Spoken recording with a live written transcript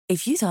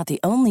If you thought the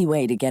only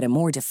way to get a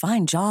more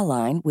defined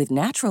jawline with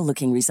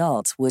natural-looking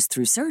results was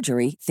through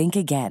surgery, think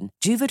again.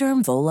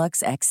 Juvederm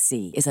Volux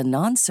XC is a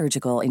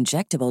non-surgical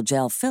injectable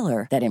gel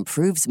filler that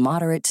improves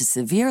moderate to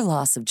severe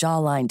loss of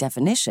jawline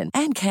definition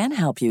and can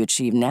help you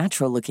achieve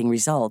natural-looking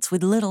results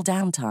with little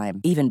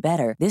downtime. Even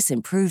better, this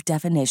improved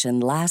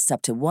definition lasts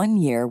up to 1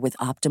 year with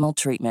optimal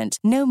treatment.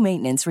 No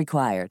maintenance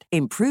required.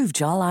 Improve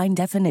jawline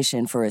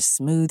definition for a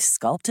smooth,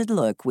 sculpted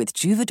look with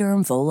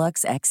Juvederm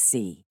Volux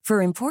XC.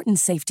 For important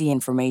safety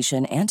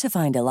information and to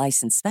find a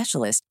licensed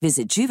specialist,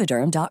 visit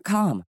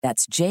Juvederm.com.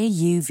 That's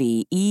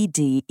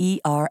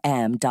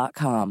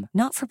JUVEDERM.com.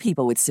 Not for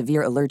people with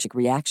severe allergic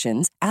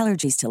reactions,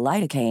 allergies to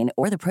lidocaine,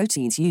 or the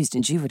proteins used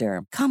in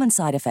Juvederm. Common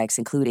side effects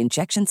include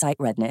injection site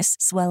redness,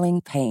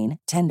 swelling, pain,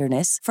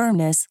 tenderness,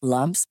 firmness,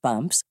 lumps,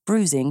 bumps,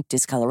 bruising,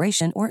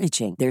 discoloration, or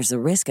itching. There's a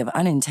risk of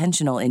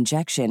unintentional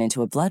injection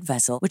into a blood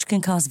vessel, which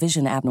can cause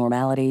vision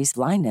abnormalities,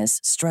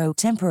 blindness, stroke,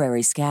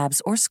 temporary scabs,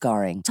 or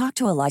scarring. Talk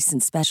to a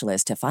licensed specialist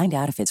to find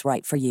out if it's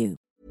right for you.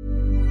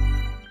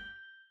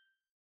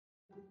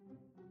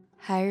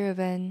 Hi,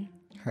 Ruben.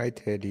 Hi,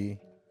 Teddy.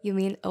 You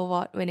mean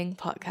award-winning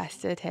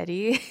podcaster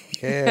Teddy?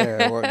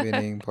 Yeah,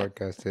 award-winning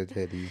podcaster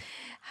Teddy.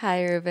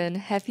 Hi, Ruben.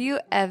 Have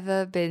you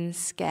ever been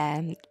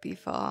scammed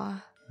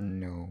before?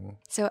 No.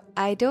 So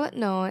I don't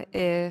know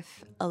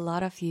if a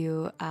lot of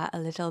you are a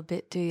little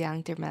bit too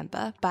young to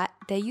remember, but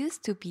there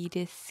used to be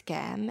this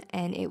scam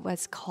and it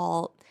was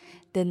called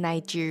the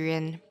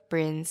Nigerian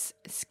Prince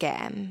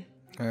scam.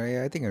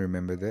 Yeah, I think I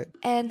remember that.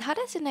 And how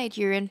does a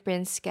Nigerian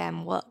prince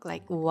scam work?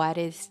 Like, what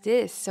is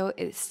this? So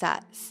it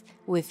starts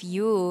with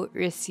you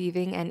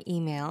receiving an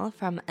email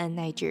from a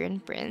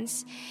Nigerian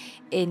prince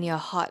in your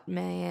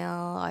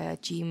Hotmail or your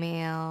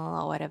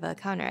Gmail or whatever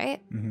account,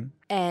 right? Mm-hmm.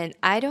 And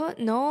I don't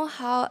know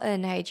how a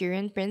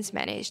Nigerian prince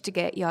managed to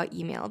get your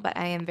email, but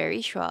I am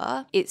very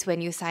sure it's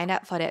when you sign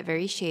up for that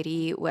very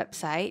shady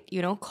website,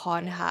 you know,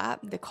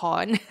 Cornhub, the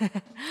corn.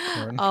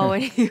 Or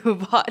when you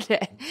bought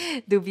that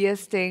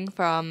dubious thing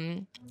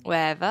from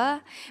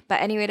wherever.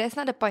 But anyway, that's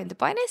not the point. The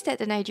point is that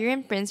the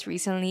Nigerian prince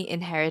recently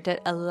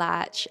inherited a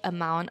large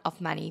amount of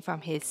money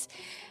from his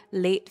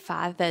late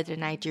father, the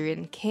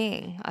Nigerian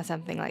king, or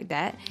something like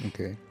that.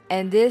 Okay.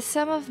 And this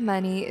sum of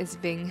money is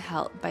being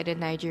held by the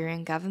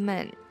Nigerian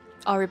government,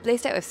 or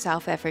replace that with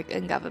South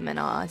African government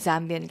or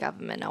Zambian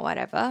government or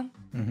whatever.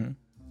 Mm-hmm.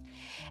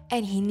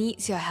 And he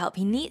needs your help.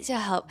 He needs your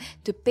help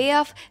to pay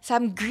off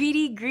some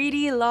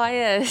greedy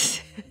lawyers.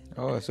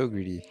 Oh, so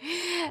greedy.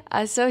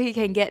 So he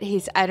can get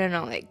his, I don't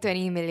know, like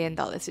 $20 million,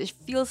 which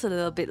feels a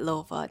little bit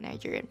low for a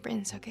Nigerian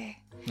prince, okay?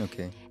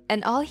 Okay.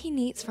 And all he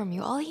needs from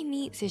you, all he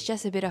needs is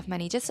just a bit of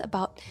money, just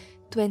about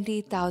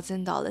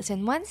 $20,000.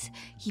 And once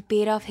he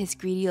paid off his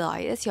greedy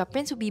lawyers, your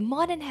prince will be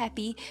more than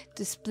happy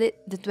to split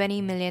the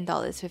 $20 million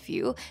with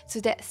you. So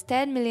that's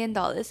 $10 million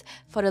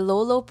for the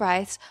low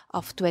price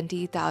of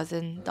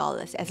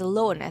 $20,000 as a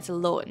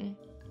loan.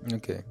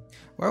 Okay.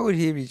 Why would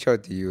he reach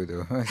out to you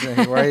though?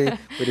 Why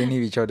wouldn't he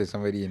reach out to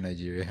somebody in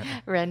Nigeria?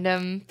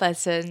 Random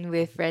person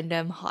with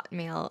random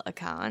Hotmail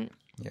account.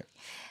 Yeah.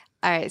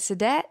 Alright, so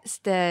that's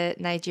the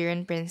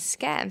Nigerian prince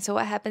scam. So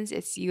what happens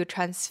is you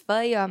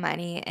transfer your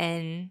money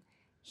and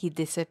he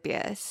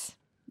disappears.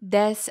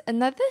 There's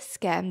another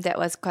scam that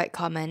was quite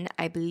common,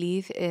 I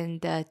believe, in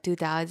the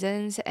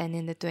 2000s and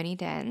in the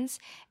 2010s.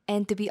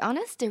 And to be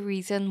honest, the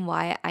reason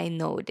why I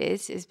know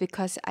this is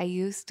because I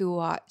used to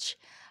watch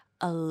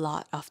a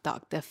lot of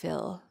Dr.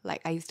 Phil.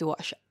 Like, I used to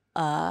watch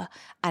a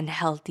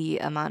unhealthy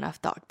amount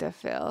of Dr.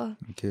 Phil.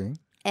 Okay.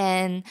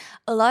 And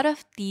a lot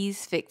of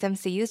these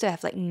victims, they used to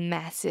have like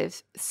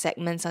massive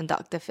segments on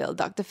Dr. Phil.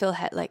 Dr. Phil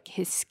had like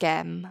his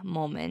scam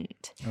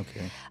moment.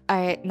 Okay.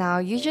 Alright, now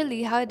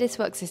usually how this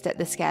works is that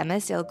the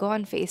scammers, they'll go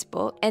on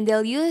Facebook and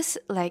they'll use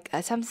like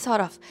some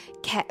sort of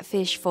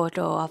catfish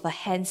photo of a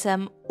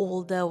handsome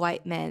older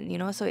white man, you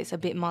know, so it's a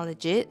bit more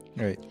legit.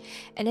 Right.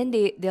 And then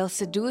they'll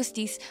seduce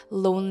these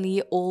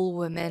lonely old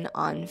women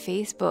on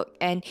Facebook.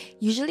 And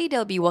usually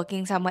they'll be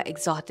working somewhere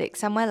exotic,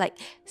 somewhere like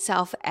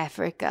South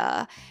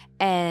Africa.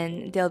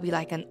 And they'll be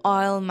like an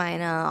oil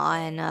miner or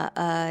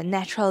a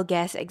natural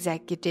gas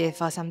executive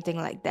or something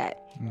like that.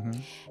 Mm-hmm.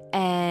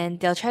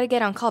 And they'll try to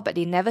get on call, but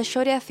they never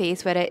show their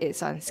face, whether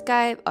it's on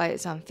Skype or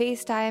it's on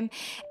FaceTime.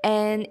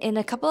 And in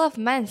a couple of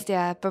months, they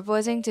are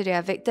proposing to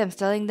their victims,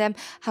 telling them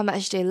how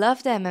much they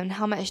love them and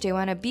how much they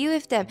want to be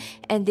with them.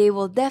 And they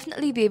will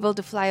definitely be able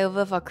to fly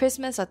over for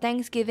Christmas or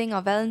Thanksgiving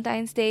or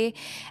Valentine's Day.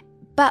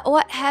 But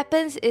what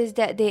happens is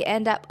that they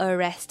end up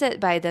arrested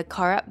by the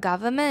corrupt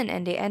government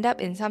and they end up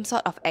in some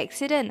sort of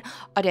accident,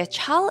 or their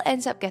child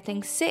ends up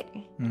getting sick.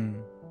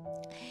 Mm.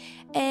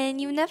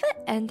 And you never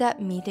end up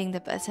meeting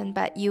the person,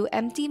 but you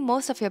empty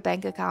most of your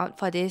bank account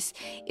for this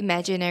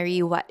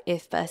imaginary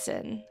what-if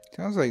person.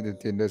 Sounds like the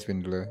Tinder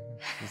swindler.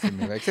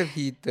 Except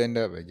he turned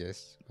up, I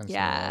guess.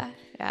 Yeah.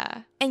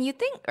 And you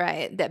think,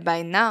 right, that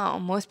by now,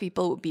 most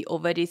people would be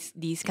over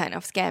these kind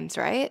of scams,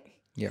 right?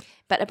 Yep.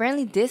 But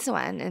apparently this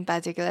one in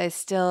particular is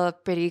still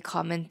pretty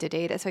common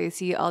today. That's why you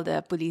see all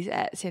the police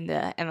ads in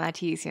the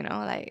MRTs, you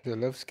know, like... The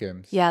love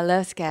scams. Yeah,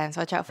 love scams.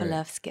 Watch out for Right.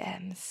 love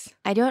scams.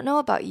 I don't know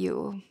about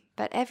you,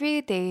 But every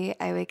day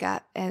I wake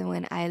up and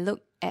when I look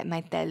at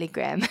my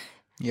Telegram,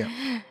 Yeah.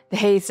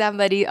 there is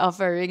somebody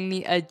offering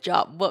me a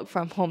job, work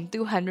from home,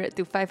 $200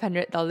 to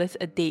 $500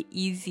 a day,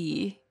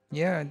 easy.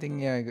 Yeah, I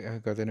think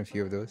I've gotten a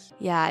few of those.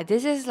 Yeah,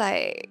 this is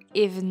like,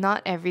 if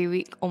not every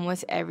week,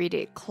 almost every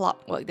day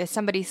clockwork. There's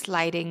somebody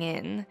sliding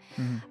in.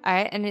 All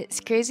right, and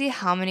it's crazy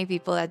how many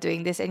people are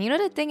doing this. And you know,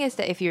 the thing is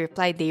that if you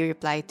reply, they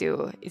reply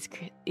too.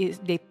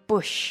 They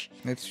push.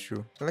 That's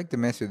true. I like to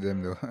mess with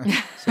them though.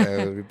 So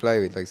I will reply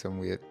with like some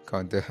weird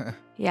counter.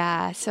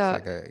 Yeah, so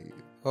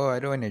I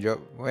don't want a job.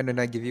 Why don't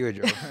I give you a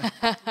job?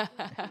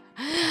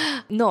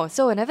 no,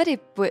 so whenever they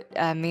put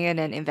me in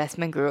an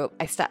investment group,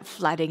 I start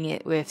flooding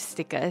it with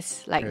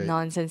stickers, like Right.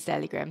 nonsense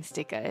Telegram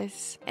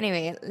stickers.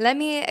 Anyway, let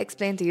me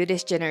explain to you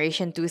this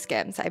Generation 2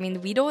 scams. I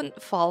mean, we don't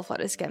fall for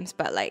the scams,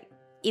 but like,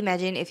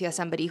 imagine if you're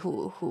somebody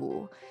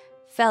who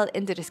fell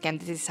into the scam.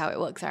 This is how it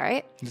works,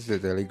 alright? This is a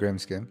Telegram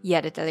scam.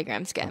 Yeah, the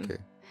Telegram scam. Okay.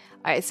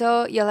 Alright,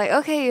 so you're like,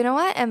 okay, you know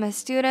what? I'm a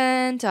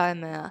student, or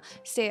I'm a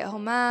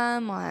stay-at-home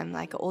mom, or I'm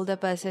like an older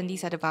person.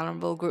 These are the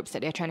vulnerable groups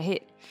that they're trying to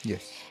hit.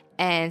 Yes.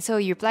 And so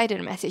you reply to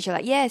the message, you're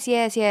like, yes,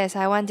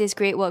 I want this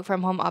great work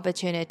from home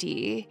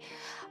opportunity.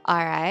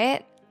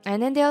 Alright.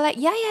 And then they're like,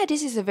 yeah,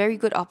 this is a very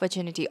good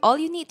opportunity. All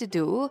you need to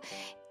do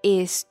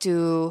is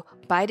to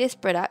buy this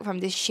product from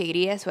this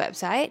shady-ass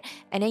website,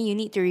 and then you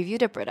need to review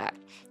the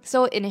product.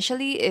 So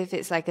initially, if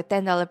it's like a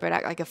 $10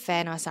 product, like a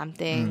fan or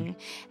something,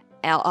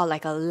 or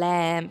like a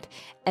lamp,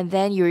 and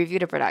then you review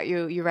the product.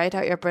 You write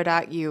out your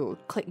product, you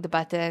click the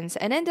buttons,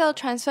 and then they'll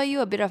transfer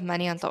you a bit of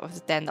money on top of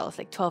the $10,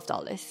 like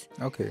 $12.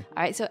 Okay.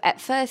 Alright, so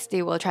at first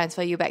they will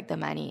transfer you back the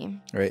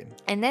money. Right.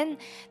 And then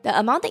the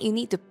amount that you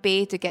need to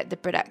pay to get the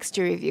products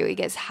to review, it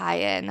gets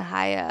higher and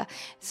higher.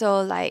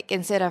 So like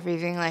instead of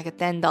reviewing like a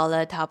 $10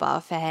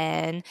 Taobao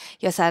fan,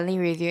 you're suddenly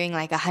reviewing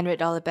like a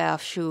 $100 pair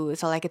of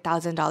shoes or like a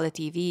 $1,000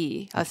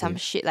 TV or some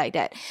shit like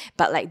that.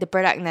 But like the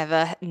product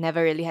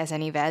never really has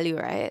any value,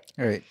 right?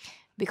 Right.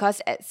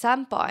 Because at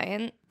some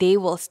point, they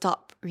will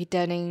stop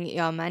returning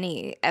your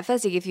money. At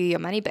first, they give you your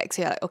money back.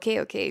 So you're like,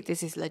 okay,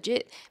 this is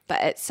legit. But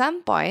at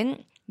some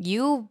point,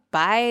 you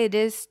buy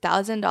this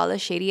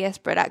 $1,000 shady-ass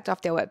product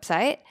off their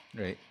website,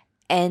 Right.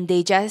 and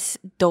they just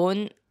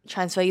don't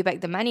transfer you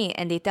back the money.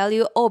 And they tell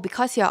you, oh,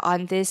 because you're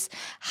on this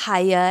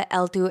higher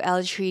L2,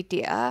 L3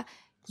 tier,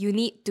 you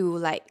need to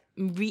like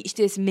reach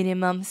this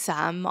minimum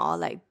sum or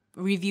like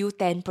review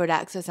 10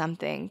 products or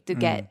something to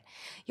get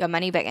your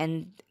money back,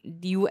 and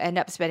you end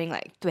up spending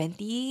like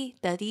 20,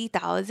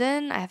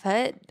 30,000, I've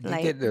heard.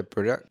 You get the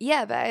product.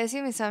 Yeah, but I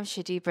assume it's some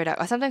shitty product,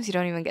 or sometimes you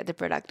don't even get the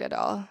product at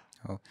all.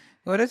 Oh,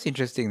 well, that's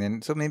interesting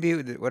then. So maybe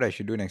what I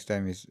should do next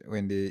time is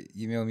when they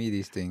email me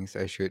these things,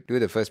 I should do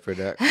the first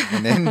product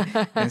and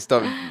then and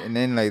stop, and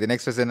then like the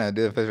next person I'll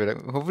do the first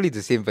product. Hopefully it's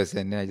the same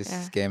person. Then I just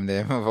scam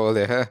them of all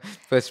their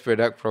first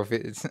product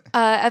profits.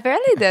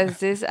 Apparently there's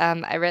this,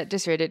 I read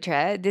this Reddit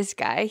thread, this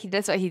guy,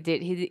 that's what he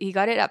did. He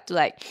got it up to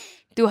like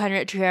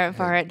 $200, $300,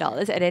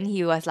 $400, and then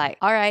he was like,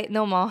 all right,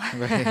 no more.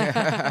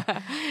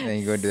 Then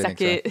you go to the Suck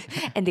next it.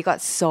 one. And they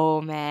got so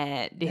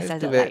mad. They That's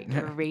started too like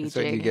bad. raging. That's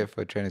what you get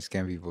for trying to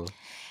scam people.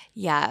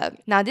 Yeah.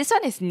 Now, this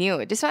one is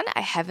new. This one I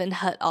haven't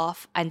heard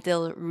of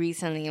until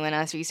recently when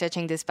I was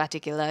researching this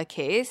particular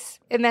case.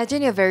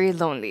 Imagine you're very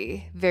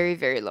lonely. Very,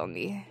 very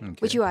lonely.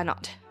 Which you are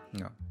not.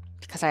 No.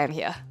 Because I am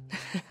here.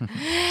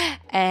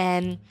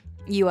 And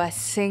you are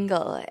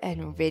single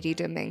and ready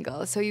to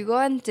mingle. So you go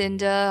on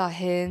Tinder or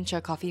Hinge or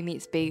Coffee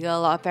Meets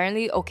Bagel, or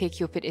apparently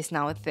OkCupid is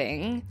now a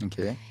thing.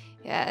 Okay.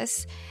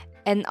 Yes.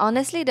 And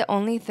honestly, the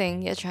only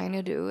thing you're trying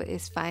to do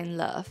is find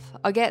love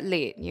or get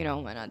laid,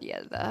 one or the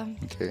other.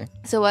 Okay.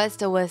 So what's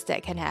the worst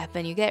that can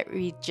happen? You get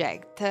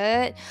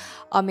rejected,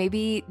 or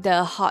maybe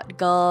the hot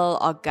girl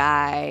or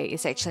guy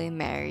is actually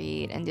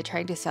married and they're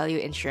trying to sell you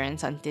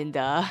insurance on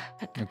Tinder.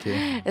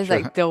 Okay. It's sure.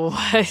 like the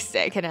worst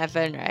that can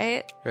happen,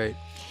 right? Right.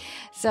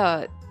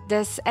 So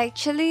there's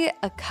actually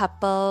a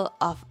couple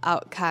of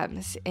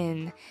outcomes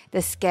in the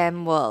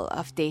scam world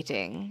of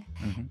dating.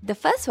 The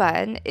first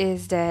one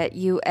is that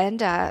you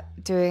end up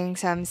doing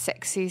some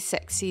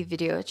sexy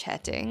video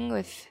chatting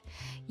with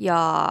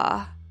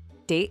your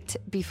date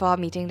before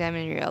meeting them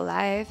in real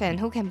life. And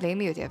who can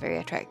blame you if they're very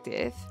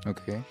attractive?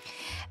 Okay.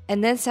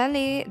 And then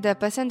suddenly, the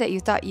person that you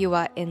thought you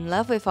were in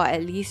love with, or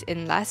at least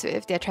in lust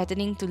with, they're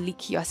threatening to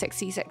leak your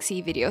sexy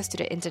videos to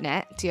the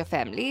internet, to your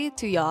family,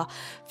 to your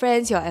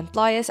friends, your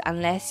employers,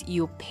 unless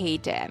you pay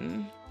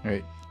them.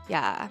 Right.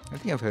 Yeah. I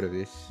think I've heard of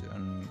this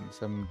on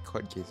some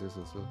court cases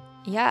also.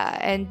 Yeah,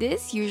 and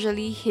this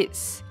usually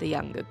hits the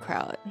younger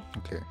crowd.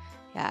 Okay.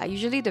 Yeah,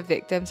 usually the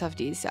victims of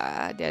these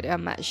they're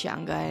much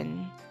younger,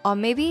 or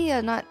maybe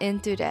you're not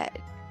into that.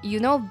 You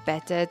know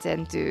better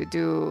than to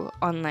do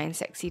online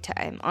sexy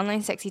time.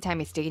 Online sexy time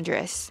is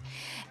dangerous.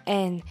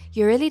 And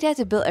you're really there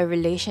to build a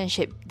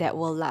relationship that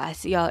will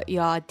last.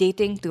 You're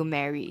dating to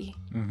marry.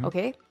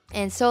 Okay?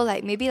 And so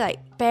maybe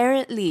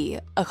apparently,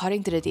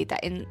 according to the data,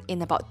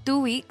 in about 2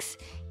 weeks,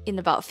 in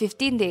about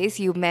 15 days,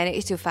 you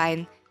manage to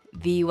find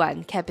the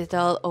one,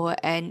 capital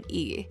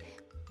O-N-E.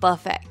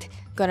 Perfect.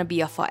 Gonna be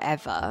your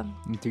forever.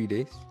 In 3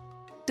 days?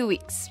 2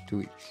 weeks. 2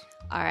 weeks.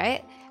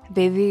 Alright,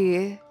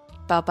 baby,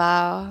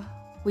 Bao,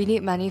 we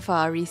need money for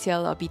our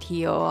resale or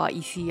BTO or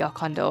EC or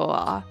condo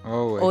or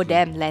Oh,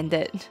 damn,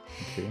 landed.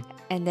 Okay.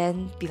 And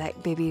then be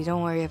like, baby,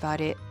 don't worry about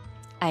it.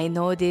 I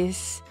know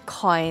this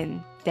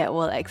coin that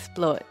will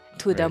explode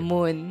to the Right.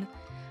 moon.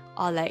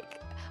 Or like,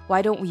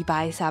 why don't we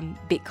buy some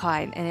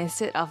Bitcoin? And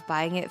instead of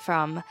buying it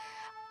from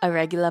a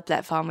regular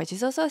platform, which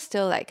is also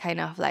still like kind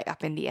of like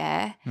up in the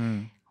air,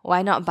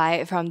 why not buy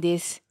it from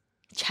this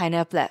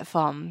China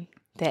platform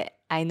that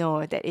I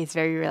know that is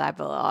very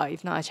reliable, or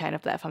if not a China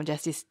platform,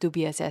 just this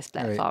dubious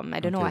platform. I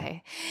don't know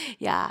why.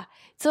 Yeah.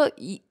 So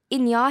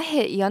in your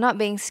head, you're not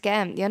being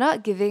scammed. You're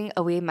not giving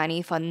away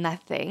money for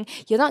nothing.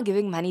 You're not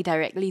giving money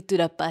directly to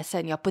the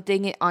person. You're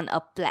putting it on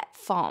a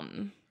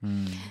platform.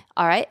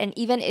 All right. And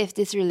even if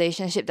this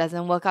relationship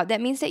doesn't work out,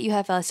 that means that you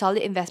have a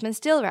solid investment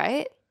still,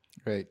 right?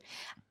 Right.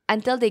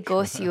 Until they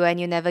ghost you and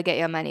you never get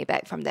your money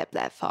back from that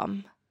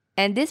platform.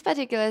 And this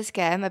particular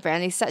scam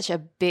apparently is such a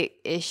big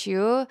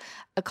issue,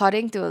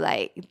 according to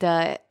like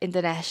the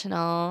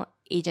international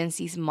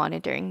agencies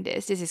monitoring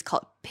this. This is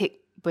called pig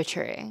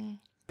butchering.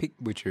 Pig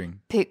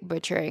butchering. Pig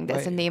butchering.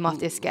 That's the name of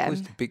this scam.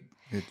 Who's the pig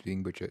that's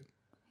being butchered?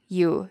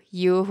 You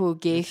who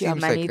gave your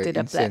money to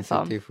the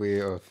platform. Insensitive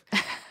way of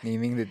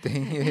naming the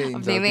thing.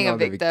 Of naming a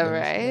victim,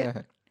 right?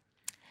 Yeah.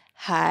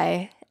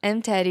 Hi,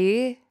 I'm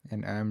Teddy.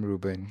 And I'm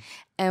Ruben.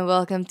 And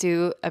welcome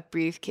to A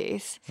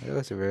Briefcase. That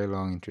was a very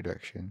long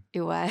introduction.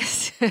 It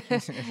was.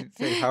 It's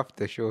like half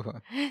the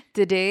show.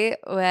 Today,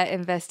 we're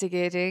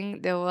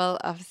investigating the world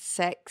of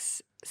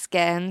sex,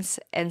 scams,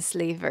 and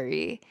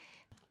slavery.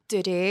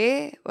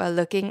 Today, we're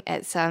looking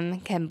at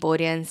some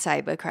Cambodian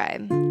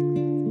cybercrime.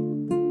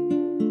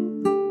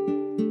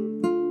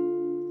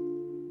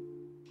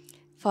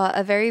 For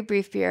a very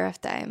brief period of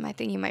time, I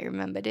think you might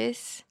remember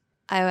this,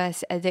 I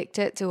was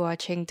addicted to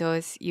watching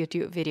those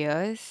YouTube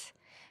videos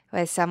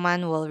where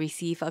someone will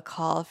receive a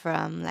call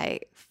from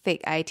like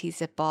fake IT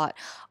support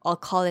or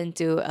call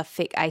into a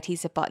fake IT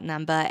support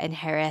number and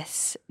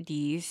harass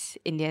these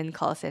Indian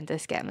call center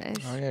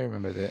scammers. Oh yeah, I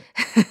remember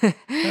that.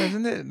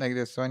 Isn't it like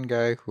there's one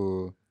guy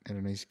who, I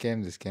don't know, he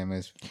scams the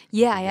scammers?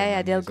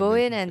 Yeah. They'll go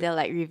in and they'll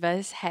like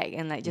reverse hack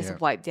and like just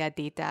wipe their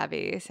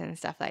database and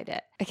stuff like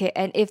that. Okay,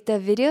 and if the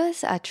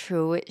videos are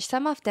true, which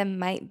some of them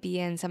might be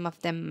and some of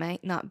them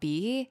might not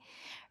be,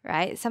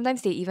 right?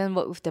 Sometimes they even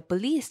work with the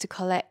police to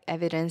collect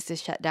evidence to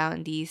shut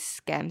down these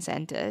scam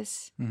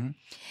centers.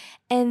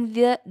 And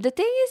the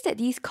thing is that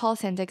these call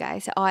center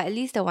guys, or at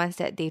least the ones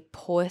that they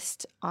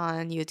post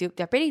on YouTube,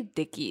 they're pretty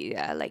dicky.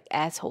 They're like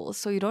assholes.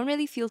 So you don't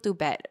really feel too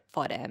bad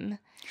for them.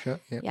 Sure.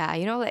 Yep. Yeah,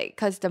 you know, like,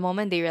 because the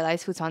moment they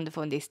realize who's on the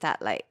phone, they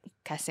start like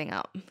cussing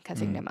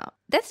them out.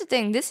 That's the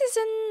thing. This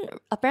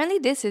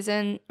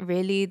isn't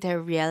really the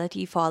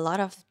reality for a lot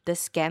of the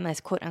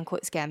scammers, quote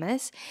unquote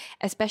scammers,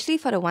 especially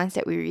for the ones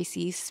that we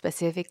receive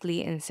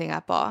specifically in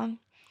Singapore.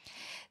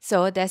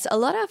 So there's a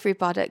lot of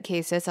reported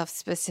cases of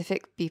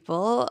specific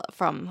people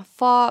from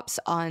Forbes,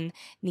 on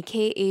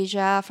Nikkei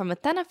Asia, from a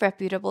ton of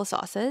reputable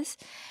sources,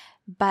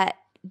 but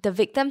the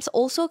victims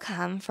also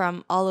come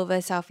from all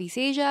over Southeast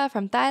Asia,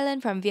 from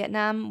Thailand, from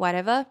Vietnam,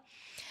 whatever.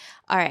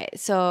 All right,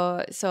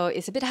 so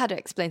it's a bit hard to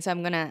explain, so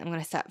I'm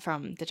gonna start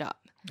from the top.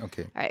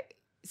 Okay. All right,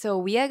 so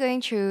we are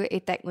going through a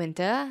tech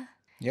winter.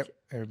 Yep.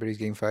 Everybody's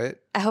getting fired.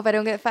 I hope I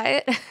don't get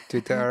fired.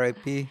 Twitter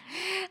RIP.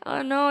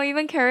 Oh no,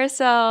 even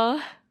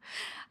Carousel.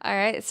 All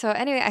right, so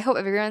anyway, I hope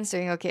everyone's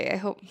doing okay.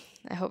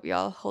 I hope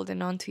y'all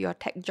holding on to your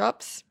tech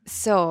jobs.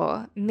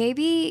 So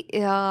maybe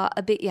you're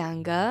a bit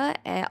younger,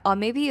 or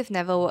maybe you've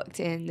never worked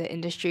in the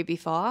industry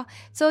before.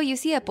 So you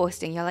see a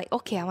posting, you're like,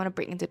 okay, I want to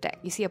break into tech.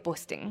 You see a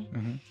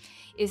posting.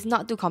 It's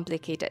not too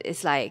complicated.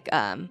 It's like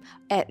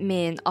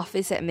admin,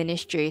 office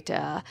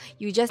administrator.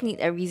 You just need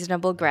a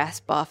reasonable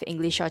grasp of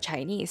English or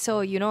Chinese.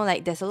 So, you know,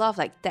 like there's a lot of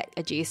like tech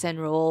adjacent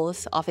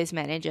roles, office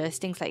managers,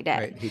 things like that.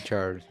 Right, HR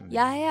or something.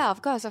 Yeah,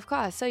 of course.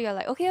 So you're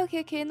like,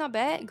 okay, not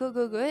bad.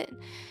 Good.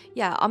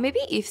 Yeah, or maybe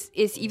if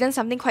it's even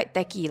something quite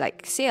techy,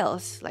 like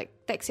sales. Like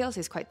tech sales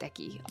is quite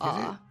techy.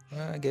 Or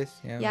I guess,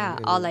 yeah. yeah,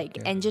 maybe or like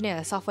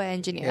engineer, software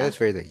engineer. Yeah, that's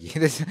very techy.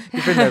 That's a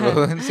different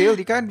level. Sales,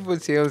 you can't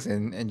put sales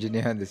and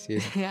engineer on the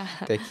same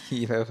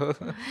techy level.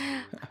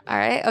 All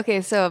right, okay,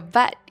 so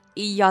but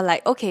you're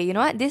like, okay, you know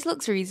what? This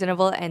looks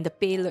reasonable and the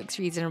pay looks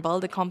reasonable.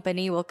 The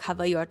company will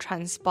cover your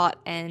transport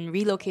and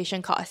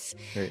relocation costs,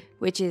 Right.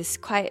 which is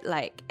quite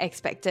like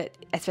expected,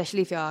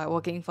 especially if you're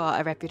working for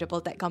a reputable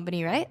tech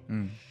company, right?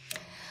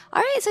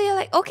 All right, so you're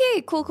like,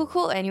 okay,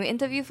 cool, and you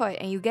interview for it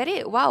and you get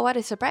it. Wow, what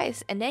a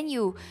surprise. And then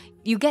you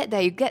get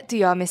there, you get to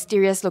your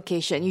mysterious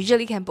location,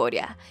 usually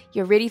Cambodia.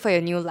 You're ready for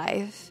your new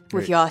life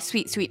with your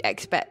sweet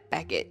expat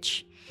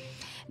package.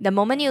 The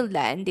moment you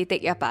land, they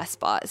take your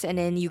passports and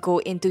then you go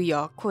into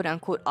your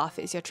quote-unquote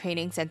office, your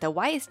training center.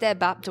 Why is there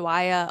barbed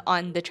wire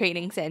on the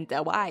training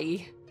center?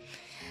 Why?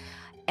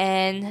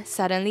 And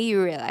suddenly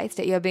you realize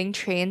that you're being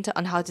trained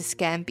on how to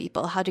scam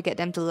people, how to get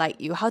them to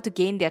like you, how to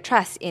gain their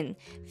trust in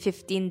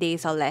 15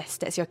 days or less.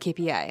 That's your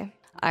KPI.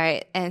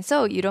 Alright, and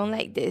so you don't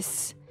like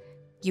this,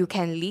 you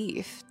can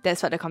leave.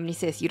 That's what the company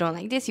says. You don't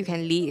like this, you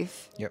can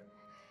leave. Yep.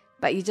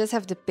 but you just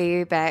have to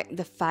pay back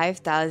the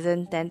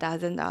 $5,000,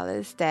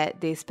 $10,000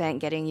 that they spent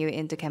getting you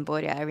into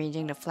Cambodia,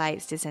 arranging the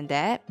flights, this and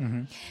that.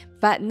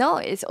 But no,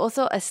 it's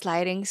also a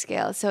sliding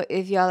scale. So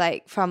if you're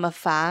like from a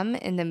farm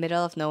in the middle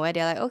of nowhere,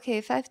 they're like,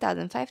 okay,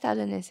 5,000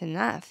 is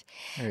enough.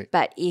 Right.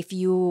 But if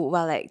you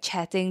were like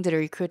chatting to the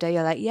recruiter,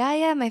 you're like,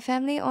 yeah, my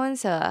family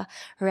owns a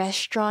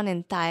restaurant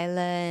in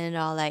Thailand,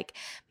 or like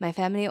my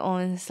family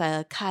owns like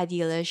a car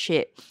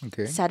dealership.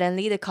 Okay.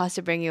 Suddenly the cost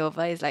to bring you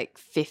over is like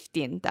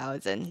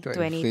 15,000, So I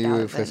flew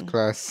you first 20,000.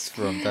 class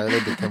from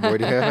Thailand to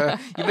Cambodia.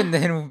 Even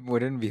then,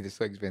 wouldn't be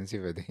so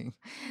expensive, I think.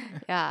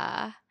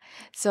 Yeah.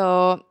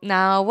 So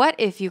now what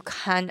if you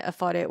can't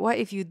afford it? What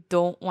if you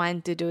don't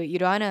want to do it? You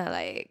don't want to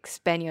like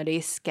spend your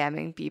days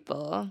scamming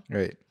people.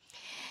 Right.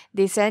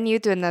 They send you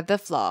to another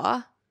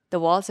floor. The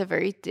walls are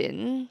very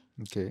thin.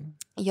 Okay.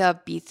 You're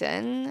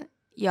beaten.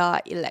 You're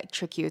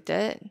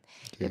electrocuted.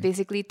 You're Okay.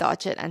 basically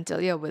tortured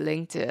until you're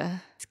willing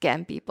to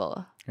scam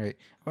people. Right.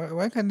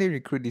 Why can't they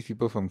recruit these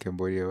people from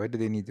Cambodia? Why do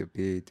they need to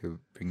pay to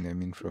bring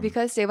them in from?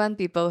 Because they want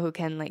people who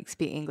can like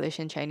speak English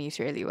and Chinese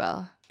really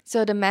well.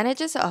 So the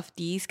managers of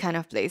these kind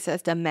of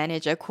places, the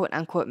manager, quote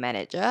unquote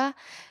manager,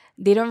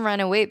 they don't run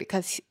away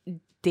because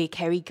they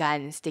carry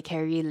guns, they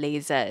carry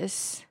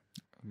lasers.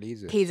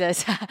 Lasers.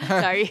 Tasers.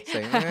 Sorry. It's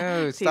like,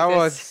 oh, Star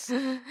Wars.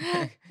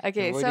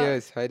 Okay, Cambodia so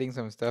is hiding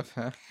some stuff,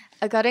 huh?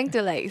 according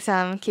to like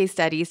some case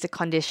studies, the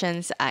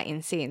conditions are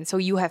insane. So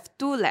you have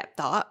 2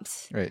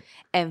 laptops Right.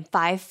 and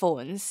 5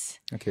 phones.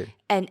 Okay.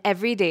 And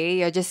every day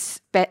you're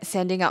just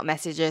sending out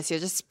messages. You're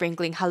just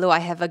sprinkling, hello, I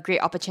have a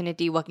great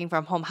opportunity working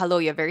from home. Hello,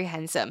 you're very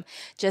handsome.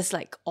 Just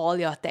like all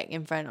your tech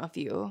in front of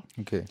you.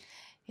 Okay.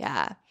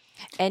 Yeah.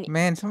 And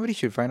Man, somebody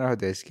should find out how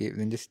to escape,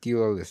 then just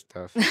steal all the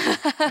stuff.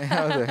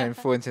 All the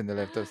handphones and the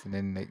laptops, and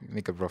then like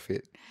make a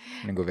profit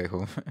and then go back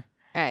home.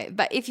 right,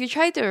 but if you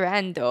try to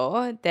run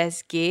though,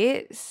 there's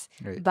gates,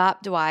 Right.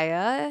 barbed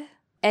wire,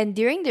 and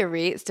during the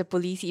raids, the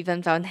police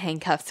even found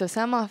handcuffs. So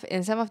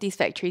in some of these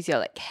factories, you're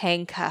like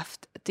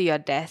handcuffed to your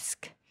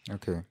desk.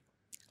 Okay.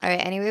 All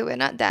right, anyway, we're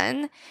not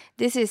done.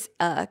 This is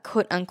a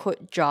quote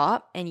unquote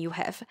job, and you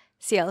have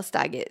sales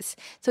targets.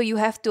 So you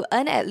have to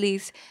earn at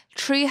least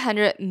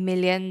 300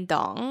 million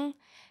dong.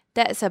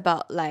 That's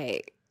about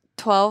like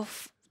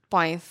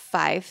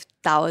 12.5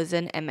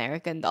 thousand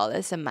American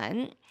dollars a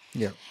month.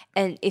 Yeah.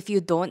 And if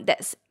you don't,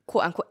 that's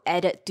quote unquote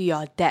added to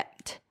your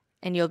debt,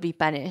 and you'll be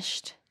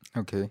punished.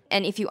 Okay.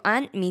 And if you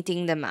aren't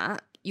meeting the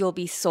mark, you'll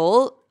be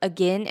sold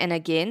again and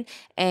again,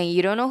 and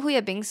you don't know who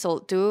you're being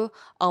sold to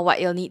or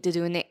what you'll need to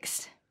do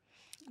next.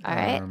 All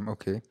right.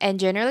 Okay. And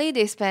generally,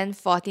 they spend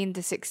 14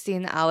 to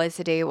 16 hours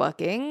a day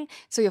working.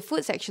 So your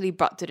food's actually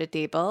brought to the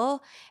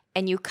table,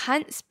 and you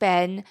can't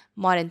spend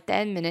more than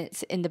 10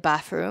 minutes in the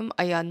bathroom,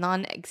 or your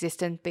non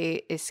existent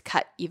pay is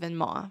cut even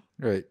more.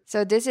 Right.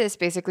 So this is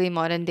basically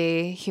modern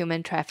day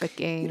human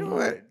trafficking, You know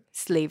what?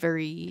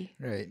 slavery.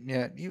 Right.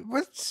 Yeah.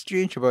 What's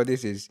strange about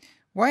this is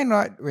why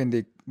not when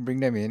they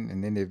bring them in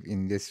and then they're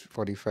in this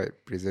fortified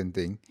prison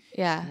thing?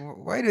 Yeah.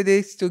 Why do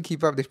they still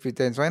keep up this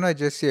pretense? Why not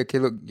just say, okay,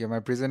 look, you're my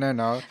prisoner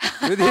now.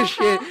 Do this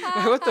shit.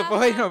 What's the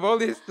point of all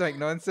this like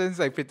nonsense,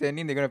 like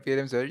pretending they're gonna pay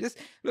themselves? Just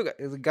look,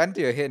 there's a gun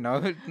to your head now.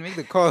 Make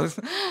the calls.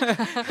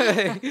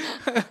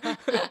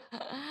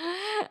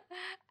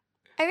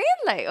 I mean,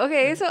 like,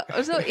 okay, so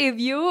if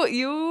you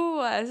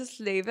was a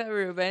slave at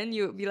Reuben,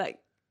 you'd be like,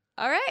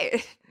 all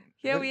right,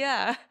 here we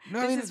are. No,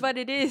 I This mean, is what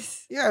it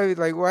is. yeah, I mean,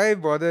 like why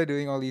bother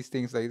doing all these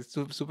things? Like it's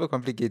super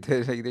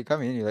complicated. Like they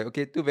come in, you're like,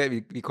 okay, too bad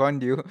we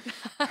conned you.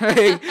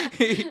 Like,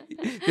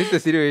 this is the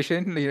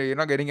situation. You're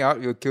not getting out.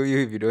 We'll kill you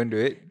if you don't do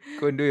it.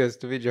 Go and do your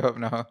stupid job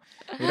now.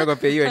 We're not gonna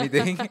pay you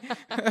anything.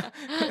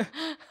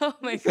 Oh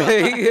my It's god.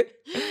 like,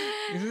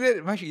 isn't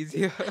it much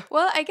easier?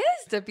 Well, I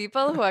guess the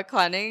people who are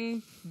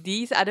conning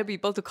these other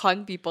people to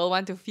con people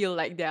want to feel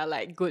like they're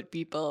like good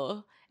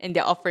people and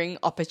they're offering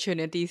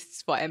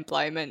opportunities for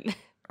employment.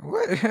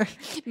 What?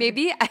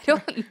 Maybe, I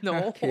don't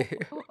know. Okay.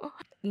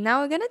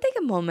 Now we're gonna take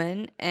a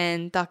moment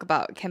and talk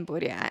about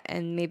Cambodia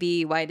and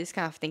maybe why this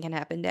kind of thing can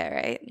happen there,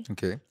 right?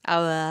 Okay.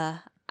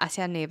 Our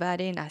ASEAN neighbor, are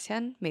they in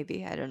ASEAN?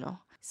 Maybe, I don't know.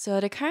 So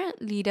the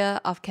current leader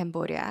of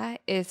Cambodia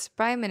is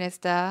Prime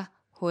Minister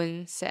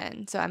Hun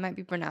Sen. So I might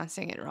be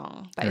pronouncing it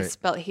wrong, but Right. it's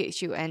spelled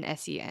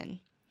Hunsen.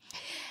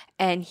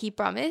 And he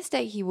promised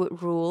that he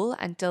would rule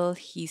until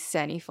he's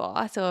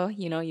 74. So,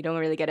 you don't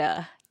really get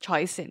a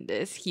choice in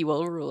this. He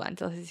will rule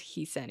until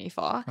he's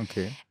 74.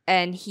 Okay.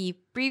 And he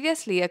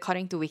previously,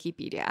 according to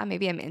Wikipedia,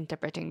 maybe I'm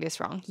interpreting this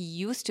wrong, he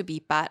used to be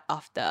part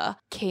of the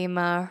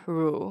Khmer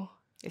Rouge.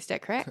 Is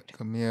that correct?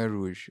 Khmer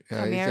Rouge.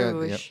 Khmer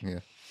Rouge. Yeah.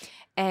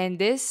 And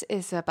this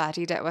is a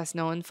party that was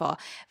known for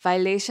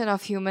violation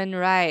of human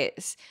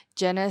rights,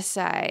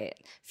 genocide,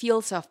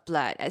 fields of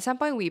blood. At some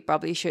point, we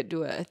probably should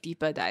do a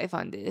deeper dive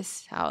on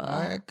this.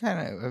 I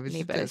visited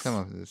neighbours. some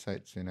of the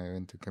sites when I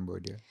went to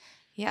Cambodia.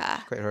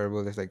 Yeah. Quite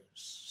horrible. There's like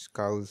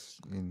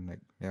skulls in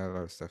a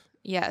lot of stuff.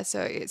 Yeah,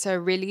 so it's a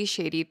really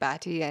shady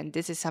party, and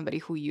this is somebody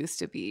who used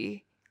to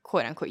be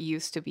quote unquote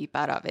used to be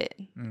part of it,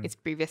 its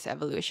previous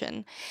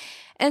evolution.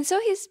 And so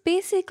he's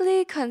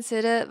basically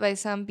considered by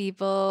some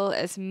people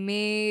as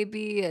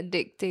maybe a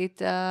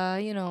dictator,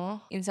 you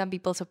know, in some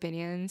people's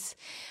opinions.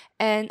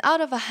 And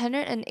out of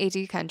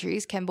 180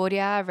 countries,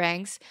 Cambodia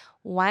ranks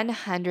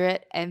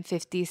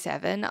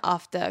 157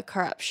 of the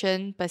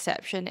Corruption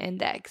Perception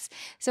Index.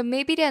 So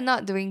maybe they're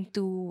not doing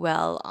too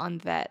well on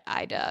that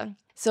either.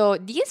 So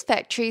these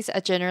factories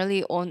are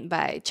generally owned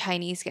by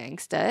Chinese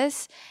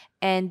gangsters,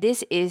 and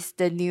this is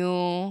their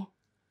new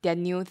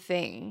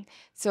thing.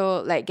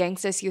 So like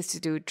gangsters used to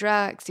do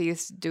drugs, they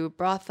used to do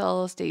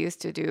brothels, they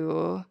used to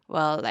do,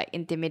 well, like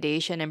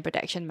intimidation and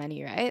protection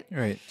money, right?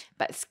 Right.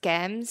 But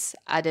scams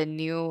are the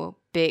new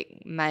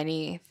big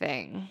money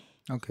thing.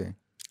 Okay.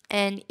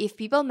 And if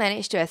people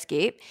manage to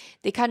escape,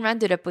 they can't run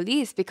to the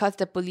police because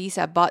the police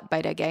are bought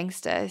by the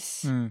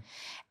gangsters.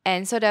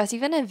 And so there was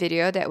even a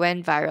video that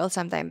went viral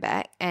sometime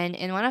back. And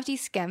in one of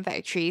these scam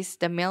factories,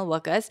 the male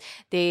workers,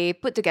 they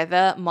put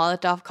together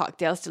Molotov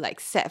cocktails to like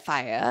set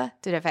fire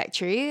to the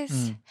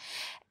factories.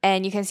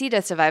 And you can see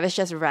the survivors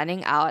just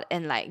running out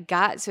and like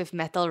guards with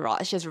metal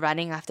rods just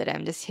running after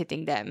them, just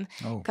hitting them.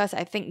 Because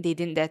I think they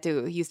didn't dare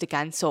to use the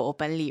gun so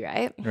openly,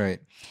 right? Right.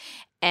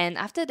 And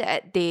after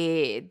that,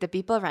 the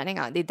people running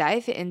out, they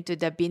dive into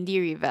the Bindi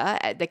River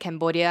at the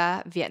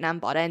Cambodia-Vietnam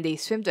border and they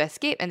swim to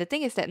escape. And the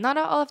thing is that not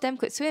all of them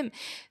could swim.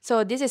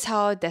 So this is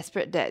how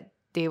desperate that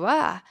they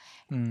were.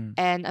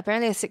 And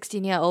apparently a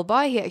 16-year-old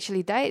boy, he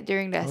actually died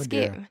during the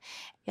escape. Dear.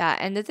 Yeah,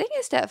 and the thing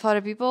is that for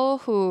the people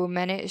who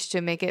managed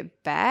to make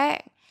it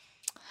back,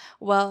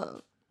 well,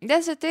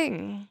 that's the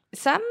thing.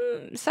 Some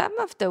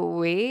of the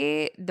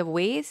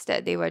ways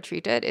that they were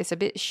treated is a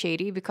bit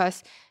shady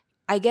because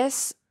I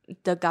guess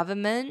the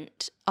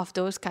government of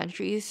those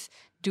countries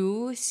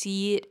do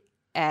see it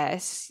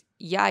as,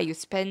 yeah, you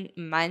spend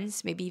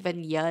months, maybe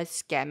even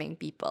years scamming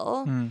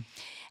people.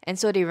 And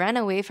so they run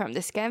away from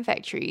the scam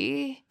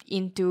factory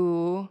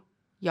into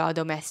your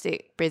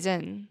domestic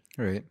prison.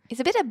 Right. It's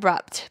a bit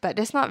abrupt, but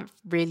there's not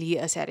really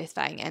a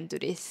satisfying end to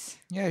this.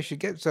 Yeah, you should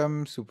get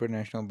some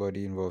supranational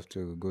body involved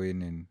to go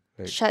in and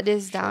like Shut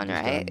this down,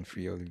 right? and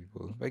free all the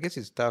people. But I guess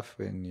it's tough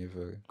when you have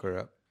a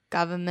corrupt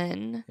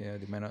Government. Yeah,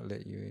 they might not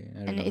let you in. I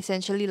don't And know.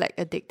 essentially like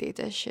a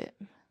dictatorship.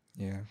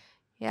 Yeah.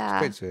 Yeah.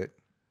 Quite sad.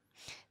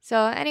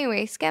 So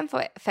anyway, scam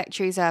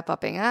factories are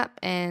popping up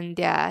and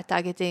they are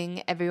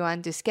targeting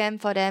everyone to scam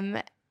for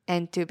them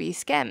and to be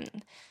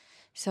scammed.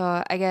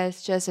 So I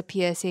guess just a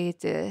PSA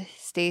to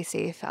stay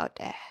safe out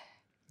there.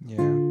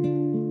 Yeah.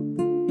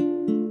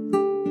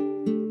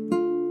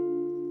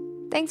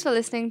 Thanks for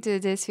listening to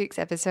this week's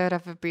episode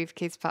of a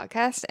Briefcase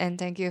podcast, and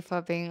thank you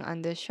for being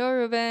on the show,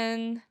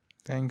 Ruben.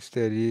 Thanks,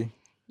 Teddy.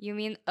 You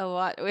mean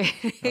award-winning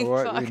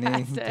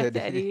Award-winning podcaster,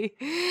 Teddy.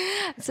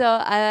 Teddy. So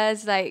I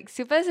was like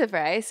super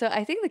surprised. So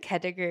I think the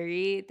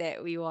category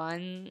that we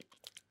won,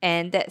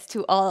 and that's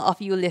to all of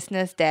you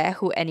listeners there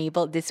who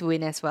enabled this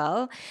win as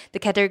well, the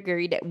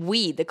category that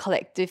we, the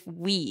collective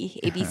we,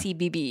 ABC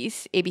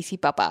BBs, ABC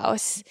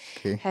Papaos,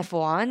 Okay. have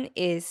won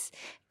is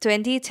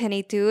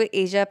 2022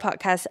 Asia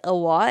Podcast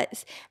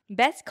Awards,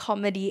 Best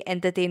Comedy,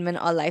 Entertainment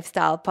or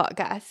Lifestyle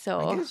Podcast. I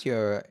So guess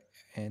you're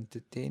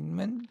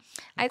entertainment?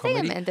 I think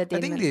I'm Comedy?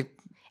 entertainment.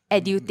 I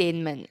think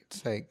Edutainment.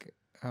 it's like,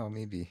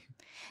 maybe.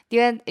 Do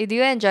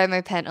you enjoy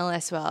my panel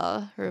as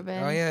well,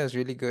 Ruben? Oh, yeah, it's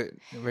really good.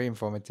 Very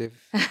informative.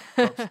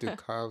 Props to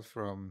Carl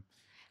from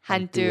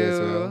Hantu. as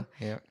well.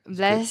 Yeah.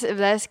 it's good.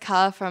 Bless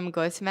Carl from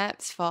Ghost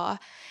Maps for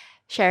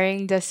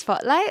sharing the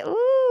spotlight.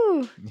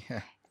 Ooh!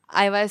 Yeah.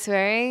 I was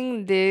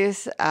wearing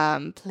this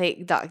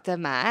plague doctor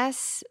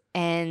mask,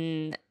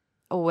 and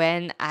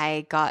when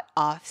I got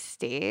off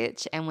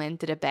stage and went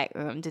to the back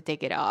room to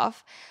take it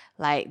off,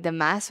 like the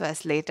mask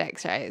was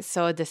latex, right?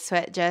 So the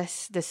sweat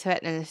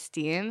and the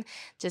steam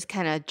just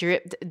kind of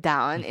dripped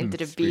down into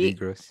the It's really beak,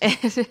 gross. and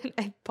then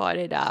I poured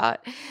it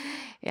out.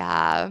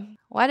 Yeah,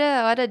 what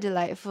a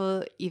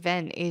delightful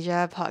event,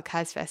 Asia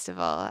Podcast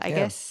Festival. I Yeah.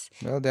 guess.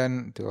 Well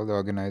done to all the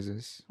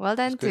organizers. Well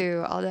done It's good.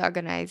 to all the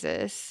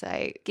organizers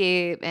like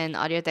Gabe and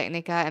Audio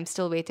Technica. I'm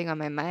still waiting on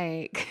my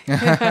mic.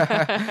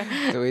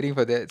 So waiting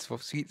for that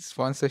sweet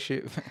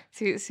sponsorship.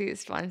 Sweet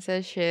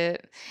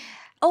sponsorship.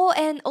 Oh,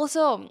 and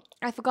also,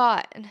 I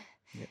forgot.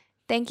 Yep.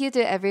 Thank you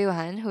to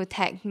everyone who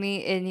tagged me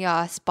in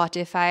your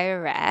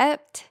Spotify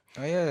Wrapped.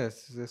 Oh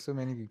yes, there's so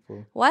many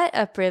people. What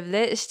a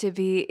privilege to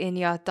be in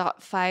your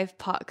top 5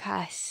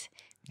 podcasts.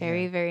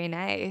 Very, Yeah. very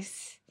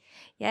nice.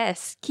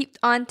 Yes, keep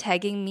on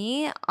tagging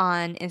me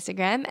on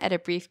Instagram at a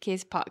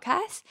briefcase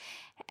podcast.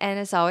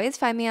 And as always,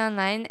 find me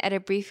online at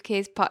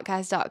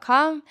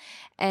abriefcasepodcast.com.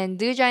 And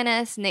do join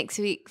us next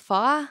week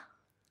for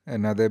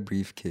Another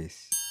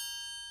briefcase.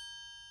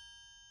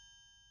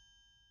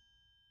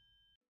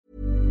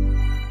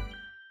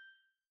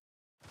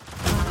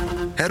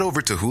 Head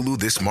over to Hulu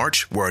this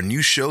March, where our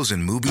new shows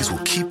and movies will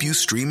keep you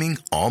streaming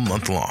all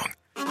month long.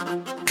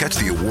 Catch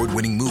the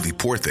award-winning movie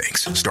Poor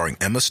Things, starring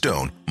Emma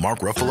Stone, Mark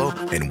Ruffalo,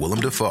 and Willem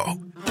Dafoe.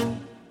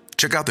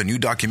 Check out the new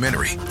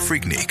documentary,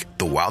 Freaknik,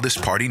 The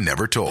Wildest Party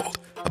Never Told,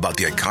 about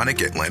the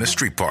iconic Atlanta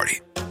Street Party.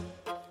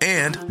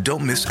 And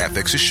don't miss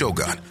FX's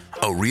Shogun,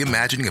 a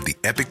reimagining of the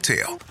epic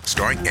tale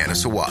starring Anna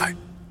Sawai.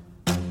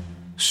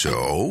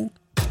 So,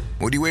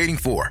 what are you waiting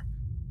for?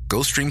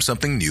 Go stream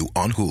something new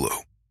on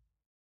Hulu.